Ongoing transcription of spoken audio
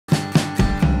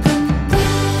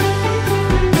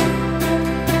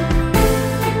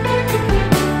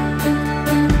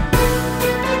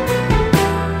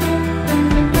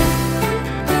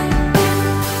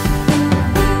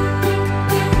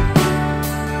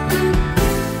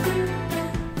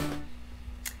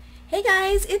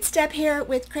guys, it's Deb here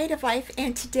with Creative Life,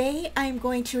 and today I'm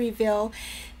going to reveal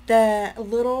the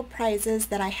little prizes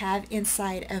that I have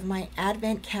inside of my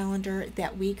advent calendar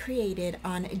that we created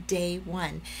on day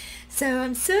one. So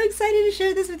I'm so excited to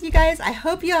share this with you guys. I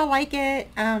hope you all like it.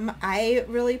 I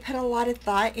really put a lot of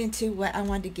thought into what I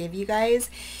wanted to give you guys,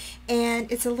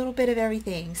 and it's a little bit of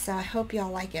everything, so I hope you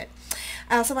all like it.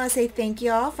 I also want to say thank you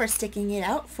all for sticking it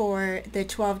out for the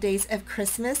 12 days of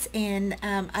Christmas, and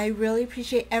I really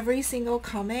appreciate every single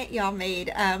comment y'all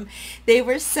made. They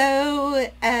were so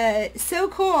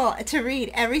cool to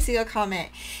read, every single comment,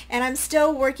 and I'm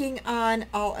still working on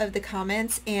all of the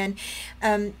comments. And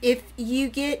if you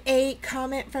get a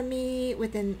comment from me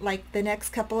within like the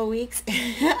next couple of weeks,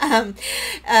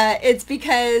 it's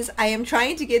because I am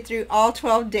trying to get through all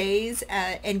 12 days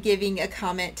and giving a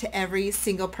comment to every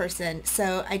single person.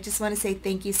 So I just want to say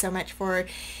thank you so much for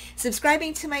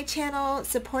subscribing to my channel,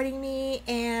 supporting me,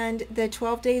 and the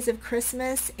 12 days of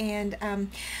Christmas. And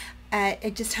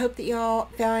I just hope that y'all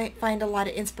find a lot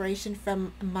of inspiration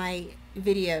from my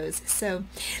videos. So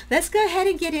let's go ahead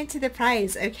and get into the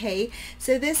prize. Okay,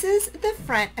 so this is the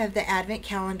front of the advent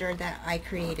calendar that I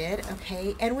created.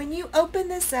 Okay, and when you open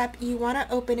this up, you want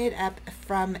to open it up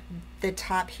from the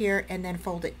top here and then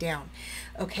fold it down.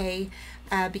 Okay,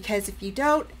 because if you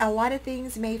don't, a lot of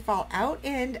things may fall out,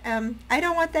 and I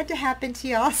don't want that to happen to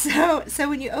y'all. So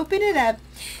when you open it up,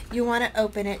 you want to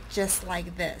open it just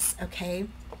like this. Okay,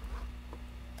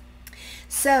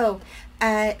 so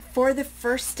for the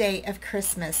first day of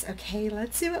Christmas, okay,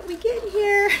 let's see what we get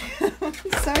here. I'm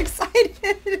so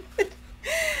excited.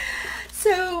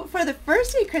 So for the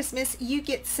first day of Christmas, you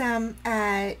get some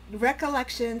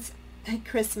Recollections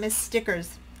Christmas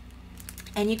stickers.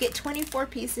 And you get 24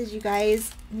 pieces, you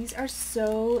guys. These are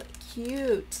so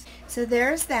cute. So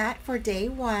there's that for day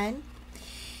one.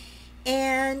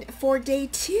 And for day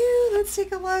two, let's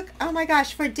take a look. Oh my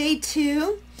gosh, for day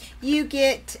two, you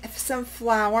get some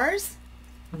flowers.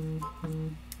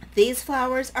 These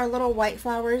flowers are little white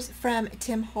flowers from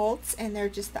Tim Holtz, and they're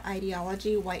just the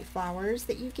Ideology white flowers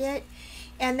that you get.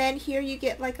 And then here you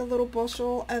get like a little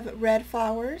bushel of red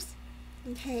flowers.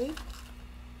 Okay.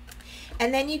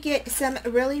 And then you get some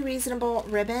really reasonable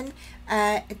ribbon,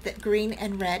 the green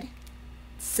and red.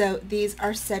 So these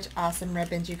are such awesome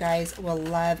ribbons. You guys will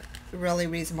love really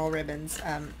reasonable ribbons.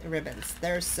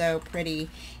 They're so pretty,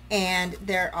 and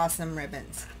they're awesome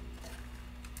ribbons.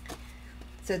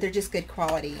 So they're just good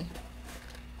quality.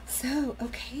 So,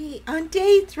 okay, on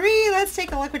day three, let's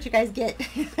take a look what you guys get.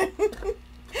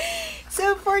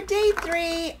 So for day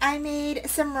three, I made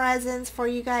some resins for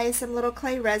you guys, some little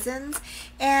clay resins,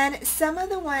 and some of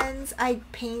the ones I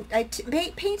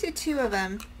painted two of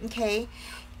them, okay,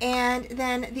 and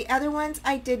then the other ones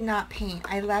I did not paint.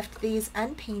 I left these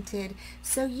unpainted,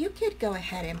 so you could go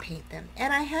ahead and paint them.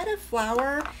 And I had a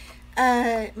flower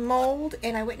mold,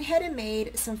 and I went ahead and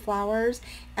made some flowers.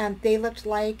 They looked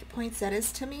like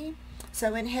poinsettias to me. So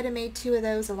I went ahead and made two of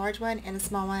those, a large one and a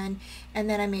small one. And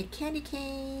then I made candy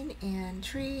cane and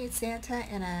tree and Santa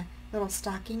and a little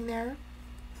stocking there.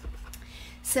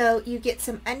 So you get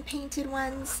some unpainted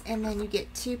ones, and then you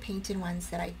get two painted ones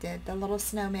that I did, the little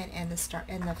snowman and the star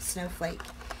and the snowflake.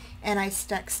 And I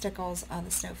stuck stickles on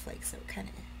the snowflake, so it kind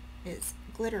of is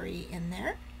glittery in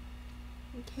there.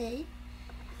 Okay,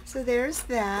 so there's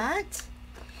that.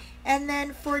 And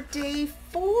then for day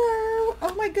four,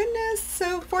 oh my goodness,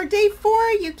 so for day four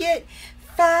you get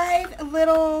 5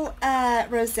 little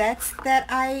rosettes that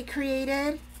I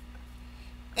created,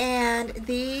 and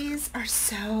these are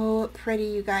so pretty,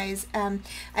 you guys.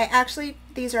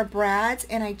 These are brads,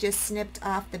 and I just snipped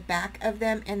off the back of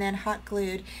them and then hot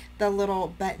glued the little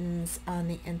buttons on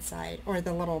the inside, or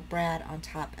the little brad on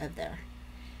top of there.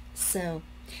 So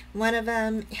one of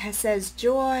them says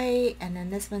joy, and then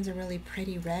this one's a really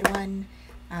pretty red one,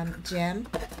 gem.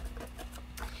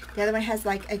 The other one has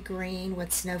like a green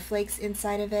with snowflakes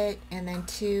inside of it, and then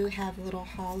two have little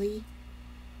holly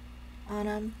on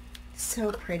them.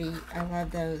 So pretty. I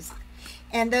love those.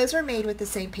 And those are made with the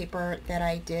same paper that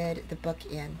I did the book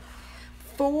in.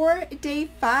 For day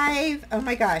 5, oh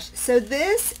my gosh, so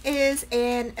this is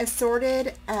an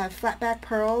assorted flatback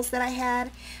pearls that I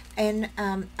had. And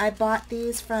I bought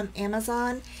these from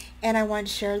Amazon, and I want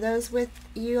to share those with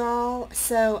you all.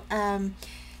 So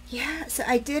yeah, so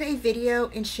I did a video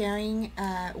in sharing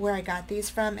where I got these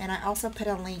from, and I also put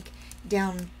a link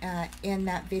down in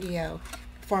that video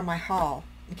for my haul.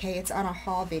 Okay, it's on a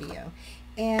haul video,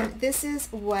 and this is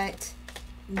what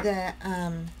the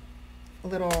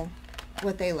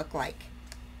what they look like.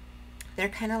 They're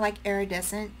kind of like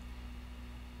iridescent,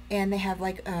 and they have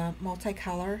like a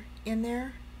multicolor in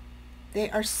there. They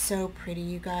are so pretty,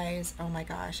 you guys. Oh my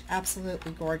gosh,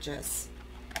 absolutely gorgeous.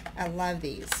 I love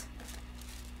these.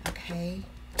 Okay,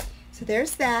 so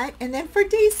there's that. And then for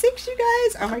day 6, you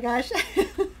guys, oh my gosh.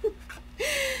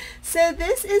 So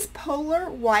this is Polar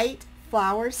White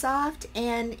Flour Soft,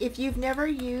 and if you've never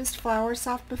used Flour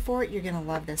Soft before, you're gonna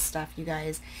love this stuff, you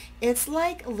guys. It's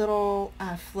like little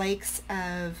flakes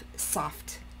of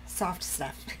soft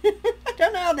stuff. I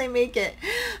don't know how they make it,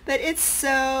 but it's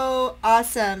so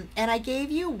awesome. And I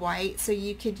gave you white so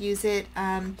you could use it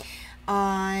on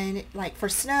like for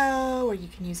snow, or you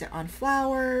can use it on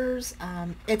flowers.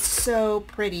 It's so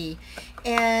pretty.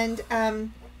 And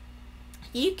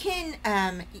you can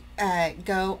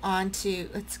go on to,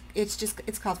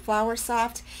 it's called Flour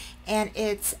Soft, and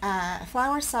it's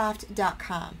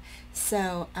floursoft.com.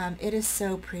 So it is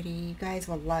so pretty. You guys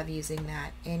will love using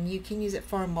that, and you can use it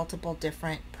for multiple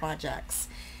different projects.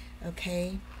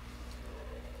 Okay,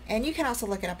 and you can also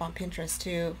look it up on Pinterest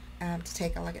too, to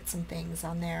take a look at some things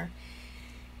on there.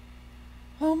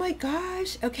 Oh my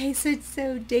gosh. Okay,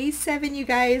 so day 7, you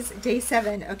guys, day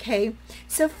 7. Okay,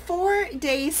 so for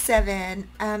day 7,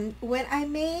 when I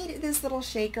made this little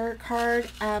shaker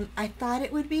card, I thought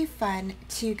it would be fun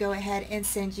to go ahead and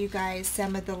send you guys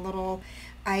some of the little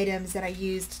items that I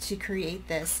used to create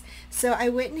this. So I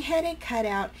went ahead and cut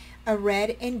out a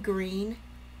red and green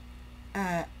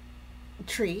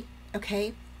tree.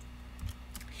 Okay,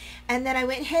 and then I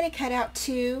went ahead and cut out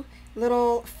 2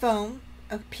 little foam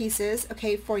pieces,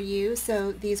 okay, for you.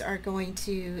 So these are going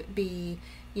to be,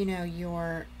 you know,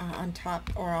 your on top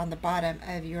or on the bottom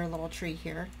of your little tree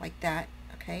here, like that.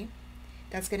 Okay,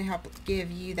 that's going to help give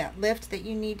you that lift that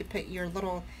you need to put your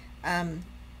little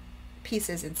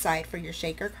pieces inside for your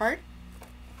shaker card.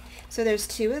 So there's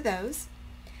 2 of those.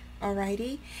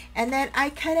 Alrighty, and then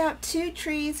I cut out 2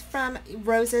 trees from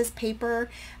Rosa's paper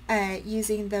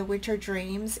using the Winter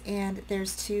Dreams, and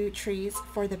there's 2 trees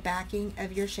for the backing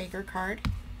of your shaker card.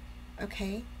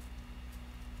 Okay,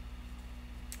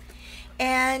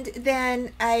 and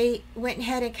then I went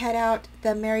ahead and cut out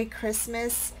the Merry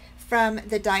Christmas from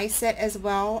the die set, as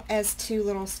well as 2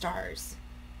 little stars,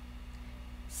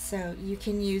 so you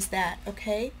can use that.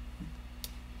 Okay,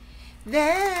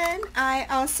 then I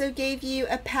also gave you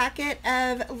a packet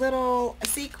of little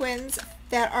sequins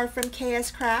that are from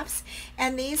KS Crafts,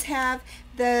 and these have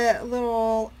the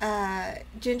little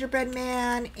gingerbread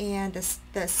man and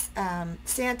the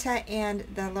Santa and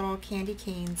the little candy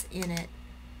canes in it.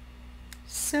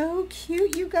 So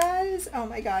cute, you guys. Oh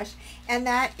my gosh. And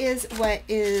that is what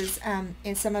is and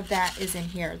some of that is in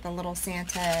here, the little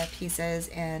Santa pieces.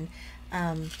 And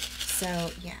so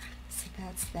yeah, so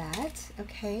that's that.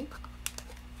 Okay,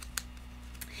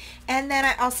 and then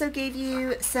I also gave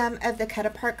you some of the cut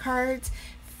apart cards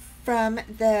from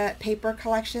the paper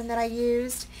collection that I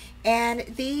used, and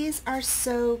these are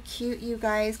so cute. You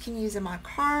guys can use them on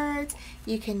cards,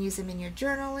 you can use them in your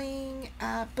journaling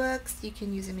books, you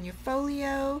can use them in your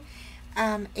folio,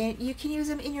 and you can use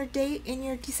them in your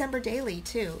December daily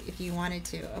too if you wanted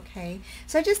to. Okay,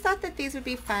 so I just thought that these would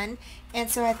be fun,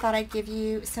 and so I thought I'd give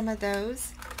you some of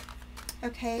those.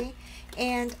 Okay,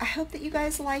 and I hope that you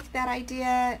guys like that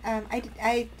idea.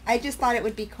 I just thought it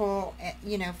would be cool,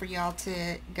 you know, for y'all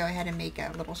to go ahead and make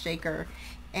a little shaker,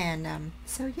 and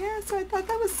so yeah, so I thought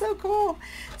that was so cool.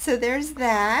 So there's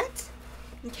that.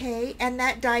 Okay, and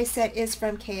that die set is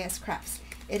from KS Crafts.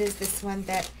 It is this one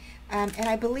that, and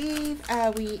I believe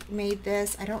we made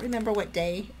this, I don't remember what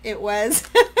day it was.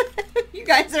 You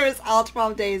guys, there was all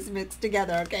 12 days mixed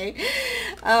together. Okay,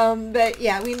 but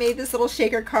yeah, we made this little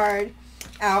shaker card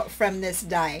out from this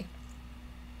die.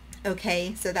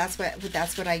 Okay, so that's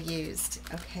what I used.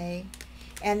 Okay,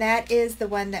 and that is the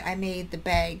one that I made the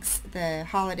bags, the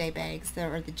holiday bags,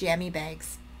 or the jammy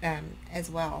bags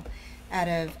as well, out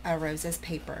of Rosa's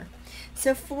paper.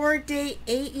 So for day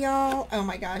 8, y'all, oh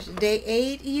my gosh, day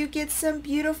 8, you get some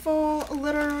beautiful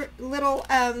little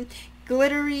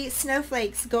glittery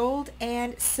snowflakes, gold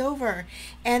and silver,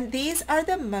 and these are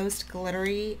the most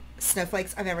glittery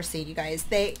snowflakes I've ever seen, you guys.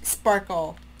 They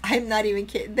sparkle. I'm not even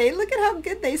kidding. They, look at how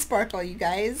good they sparkle, you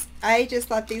guys. I just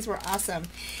thought these were awesome,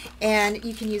 and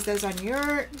you can use those on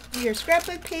your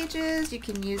scrapbook pages. You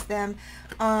can use them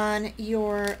on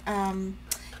your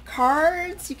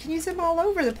cards. You can use them all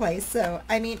over the place. So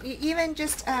I mean, even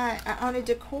just on a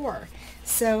decor.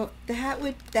 So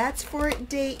that's for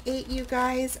day 8, you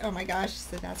guys. Oh my gosh,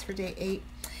 so that's for day 8.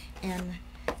 And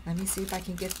let me see if I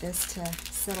can get this to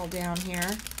settle down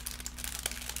here.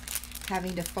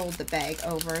 Having to fold the bag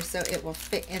over so it will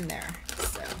fit in there,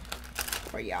 so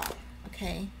for y'all.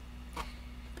 Okay,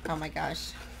 oh my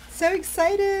gosh, so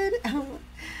excited.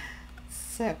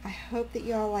 So I hope that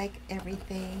y'all like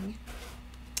everything.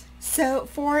 So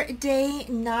for day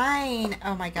 9,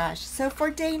 oh my gosh. So for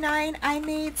day 9, I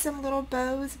made some little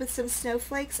bows with some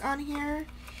snowflakes on here.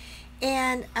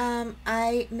 And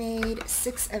I made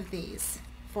 6 of these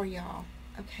for y'all.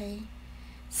 Okay.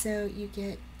 So you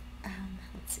get,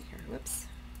 let's see here. Whoops.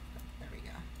 There we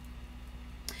go.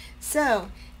 So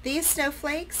these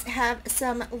snowflakes have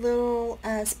some little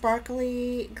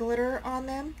sparkly glitter on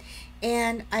them.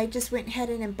 And I just went ahead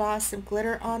and embossed some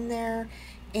glitter on there.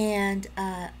 And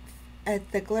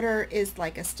the glitter is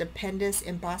like a stupendous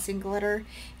embossing glitter.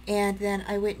 And then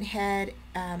I went ahead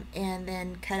and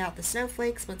then cut out the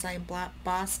snowflakes once I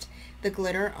embossed the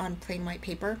glitter on plain white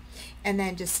paper, and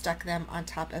then just stuck them on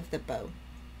top of the bow.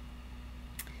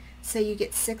 So you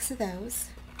get 6 of those.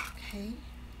 Okay.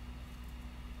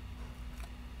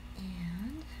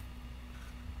 And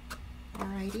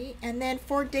alrighty. And then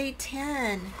for day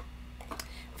 10,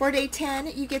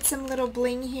 you get some little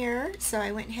bling here. So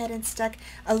I went ahead and stuck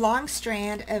a long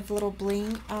strand of little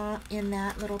bling in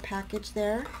that little package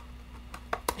there.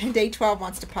 And day 12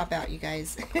 wants to pop out, you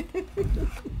guys.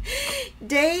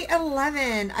 Day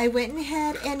 11, I went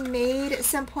ahead and made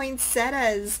some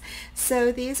poinsettias.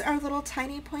 So these are little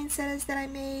tiny poinsettias that I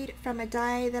made from a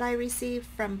die that I received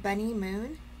from Bunny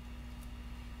Moon.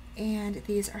 And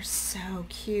these are so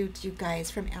cute, you guys,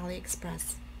 from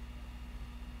AliExpress.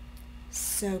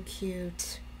 So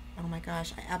cute. Oh my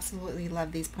gosh, I absolutely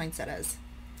love these poinsettias.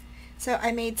 So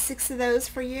I made 6 of those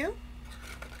for you,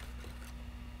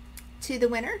 to the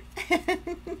winner.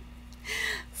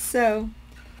 So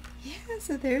yeah,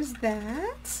 so there's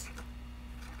that.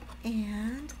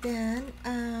 And then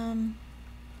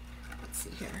let's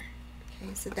see here.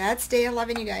 Okay, so that's day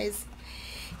 11, you guys.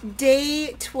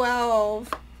 Day 12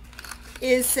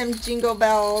 is some jingle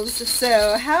bells.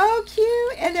 So how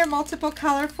cute, and they're multiple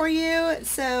color for you.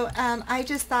 So I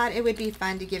just thought it would be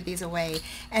fun to give these away,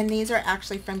 and these are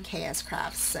actually from KS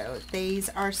Crafts, so these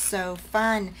are so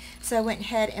fun. So I went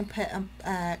ahead and put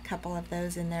a couple of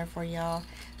those in there for y'all,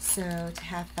 so to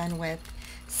have fun with.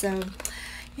 So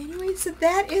anyway, so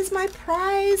that is my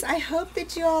prize. I hope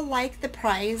that you all like the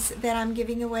prize that I'm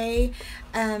giving away.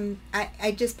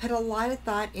 I just put a lot of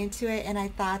thought into it, and I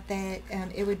thought that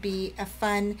it would be a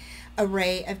fun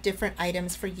array of different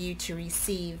items for you to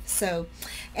receive. So,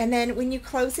 and then when you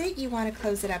close it, you want to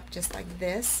close it up just like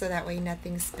this, so that way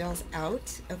nothing spills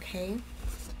out, okay?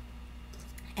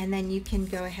 And then you can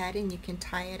go ahead and you can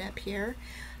tie it up here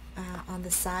on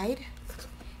the side.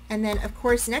 And then, of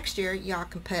course, next year, y'all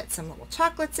can put some little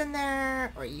chocolates in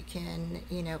there, or you can,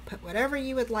 you know, put whatever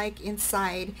you would like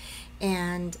inside.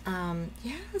 And,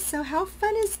 yeah, so how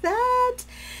fun is that?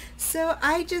 So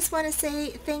I just want to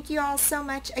say thank you all so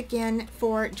much again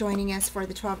for joining us for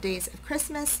the 12 days of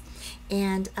Christmas.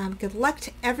 And good luck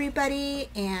to everybody.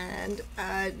 And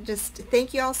just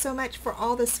thank you all so much for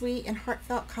all the sweet and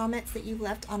heartfelt comments that you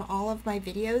left on all of my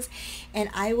videos. And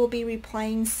I will be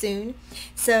replying soon.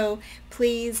 So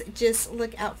please just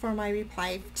look out for my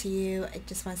reply to you. I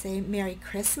just want to say Merry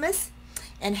Christmas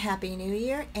and Happy New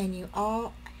Year. And you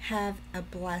all have a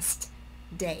blessed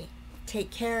day.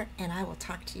 Take care, and I will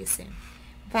talk to you soon.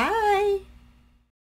 Bye.